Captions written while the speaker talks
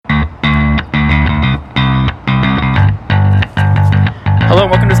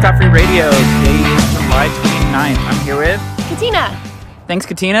Hello and welcome to Scott Free Radio. Today is July 29th. I'm here with Katina. Thanks,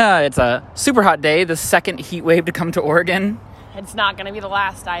 Katina. It's a super hot day, the second heat wave to come to Oregon. It's not going to be the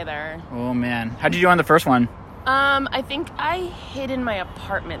last either. Oh, man. How'd you do on the first one? I think I hid in my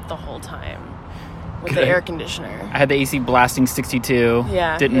apartment the whole time with Good. the air conditioner. I had the AC blasting 62.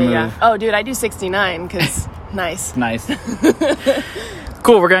 Yeah. Didn't move. Yeah. Oh, dude, I do 69 because nice. Nice.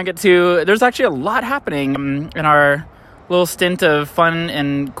 Cool. We're going to get to... There's actually a lot happening in our little stint of fun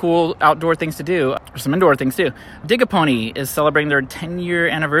and cool outdoor things to do. There's some indoor things too. Dig-A-Pony is celebrating their 10-year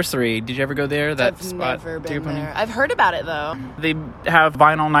anniversary. Did you ever go there? I've never been there. I've heard about it though. They have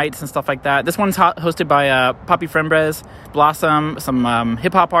vinyl nights and stuff like that. This one's hosted by Poppy Frembrez, Blossom, some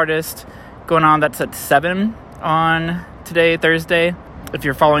hip-hop artist going on. That's at 7 on today, Thursday. If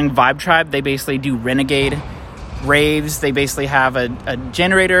you're following Vibe Tribe, they basically do renegade raves. They basically have a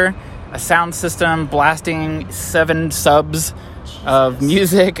generator, a sound system, blasting 7 subs of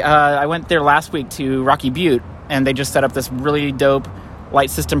music. I went there last week to Rocky Butte, and they just set up this really dope light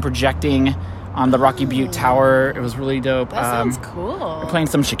system projecting on the Rocky Butte Tower. It was really dope. That sounds cool. We're playing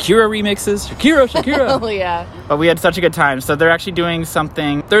some Shakira remixes. Shakira. Oh, yeah. But we had such a good time. So they're actually doing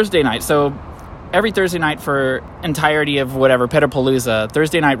something Thursday night. So every Thursday night for entirety of whatever, Petapalooza,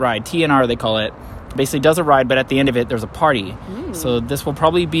 Thursday night ride, TNR they call it, basically does a ride, but at the end of it, there's a party. So this will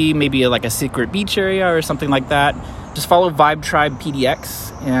probably be maybe like a secret beach area or something like that. Just follow Vibe Tribe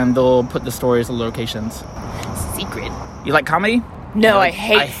PDX, and they'll put the stories and locations. Secret. You like comedy? No, I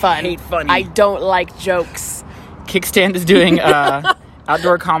hate fun. I hate funny. I don't like jokes. Kickstand is doing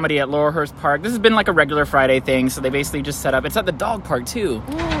outdoor comedy at Laurelhurst Park. This has been like a regular Friday thing, so they basically just set up. It's at the dog park too.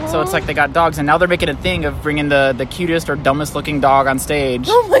 So it's like they got dogs, and now they're making a thing of bringing the cutest or dumbest looking dog on stage.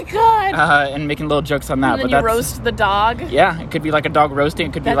 Oh my god. And making little jokes on that. And then but you roast the dog? Yeah, it could be like a dog roasting.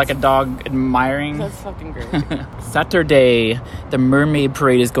 It could be like a dog admiring. That's fucking great. Saturday, the Mermaid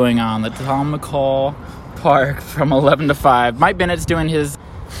Parade is going on at Tom McCall Park from 11 to 5. Mike Bennett's doing his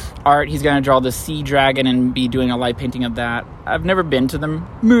art. He's going to draw the sea dragon and be doing a light painting of that. I've never been to the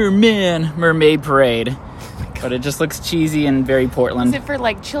Mermaid Parade, but it just looks cheesy and very Portland. Is it for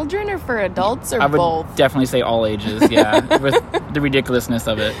like children or for adults or I would both? definitely say all ages, yeah, with the ridiculousness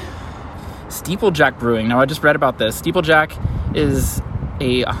of it. Steeplejack Brewing. Now, I just read about this. Steeplejack is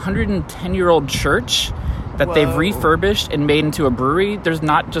a 110-year-old church that they've refurbished and made into a brewery. There's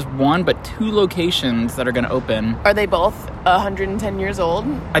not just one, but 2 locations that are going to open. Are they both 110 years old?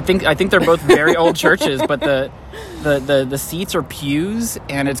 I think they're both very old churches, but the seats are pews,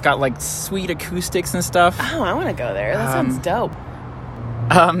 and it's got like sweet acoustics and stuff. Oh, I want to go there. That sounds dope.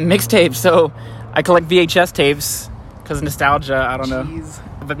 Mixtapes. So I collect VHS tapes because nostalgia. I don't know.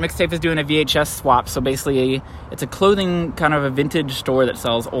 But Mixtape is doing a VHS swap. So basically, it's a clothing kind of a vintage store that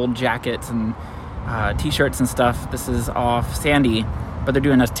sells old jackets and t-shirts and stuff. This is off Sandy, but they're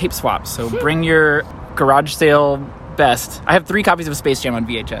doing a tape swap. So bring your garage sale best. I have 3 copies of Space Jam on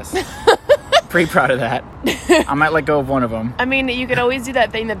VHS. Pretty proud of that. I might let go of one of them. I mean, you could always do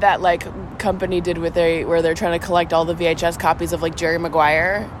that thing that like company did where they're trying to collect all the VHS copies of like Jerry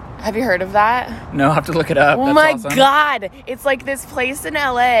Maguire. Have you heard of that? No, I'll have to look it up. Oh That's my awesome. god! It's like this place in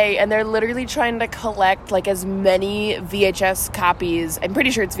LA, and they're literally trying to collect like as many VHS copies, I'm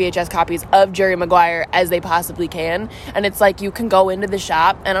pretty sure it's VHS copies of Jerry Maguire as they possibly can. And it's like you can go into the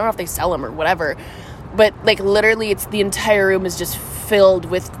shop, and I don't know if they sell them or whatever, but like literally it's the entire room is just filled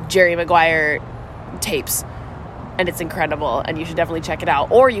with Jerry Maguire tapes. And it's incredible, and you should definitely check it out.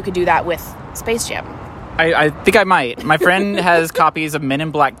 Or you could do that with Space Jam. I think I might. My friend has copies of Men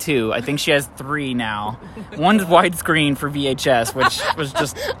in Black 2. I think she has 3 now. One's widescreen for VHS, which was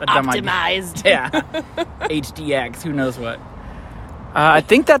just a dumb idea. Optimized. Yeah. HDX, who knows what. I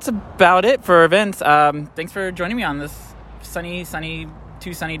think that's about it for events. Thanks for joining me on this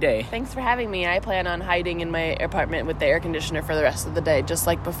too sunny day. Thanks for having me. I plan on hiding in my apartment with the air conditioner for the rest of the day, just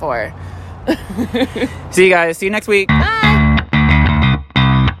like before. See you guys. See you next week. Bye!